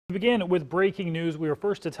We begin with breaking news we were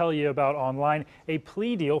first to tell you about online. A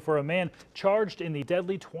plea deal for a man charged in the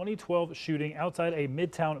deadly 2012 shooting outside a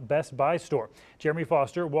Midtown Best Buy store. Jeremy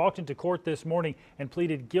Foster walked into court this morning and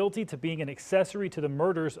pleaded guilty to being an accessory to the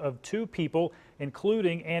murders of two people,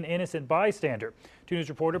 including an innocent bystander. 2 News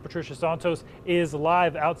reporter Patricia Santos is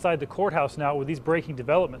live outside the courthouse now with these breaking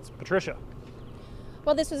developments. Patricia.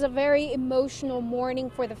 Well, this was a very emotional morning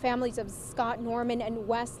for the families of Scott Norman and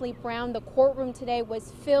Wesley Brown. The courtroom today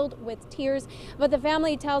was filled with tears, but the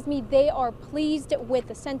family tells me they are pleased with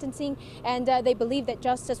the sentencing and they believe that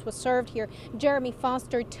justice was served here. Jeremy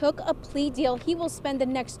Foster took a plea deal. He will spend the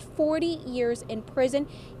next 40 years in prison.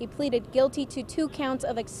 He pleaded guilty to 2 counts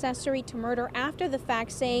of accessory to murder after the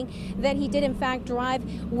fact, saying that he did in fact drive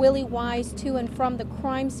Willie Wise to and from the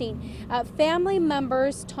crime scene. Family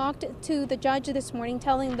members talked to the judge this morning,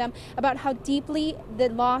 telling them about how deeply the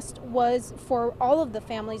loss was for all of the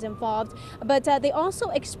families involved, but they also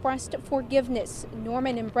expressed forgiveness.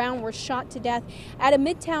 Norman and Brown were shot to death at a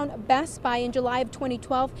Midtown Best Buy in July of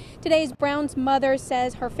 2012. Today's Brown's mother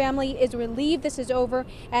says her family is relieved this is over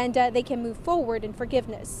and they can move forward in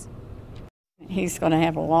forgiveness. He's going to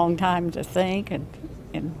have a long time to think, and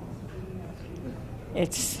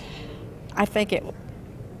I think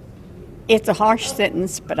it's a harsh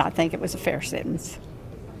sentence, but I think it was a fair sentence.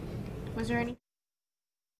 Was there any?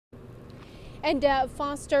 And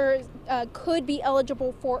Foster could be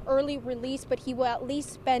eligible for early release, but he will at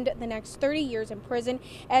least spend the next 30 years in prison.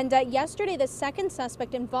 And yesterday, the second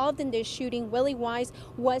suspect involved in this shooting, Willie Wise,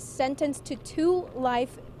 was sentenced to 2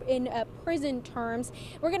 life in prison terms.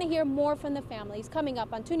 We're going to hear more from the families coming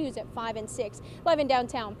up on 2 News at 5 and 6. Live in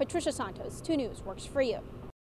downtown, Patricia Santos, 2 News works for you.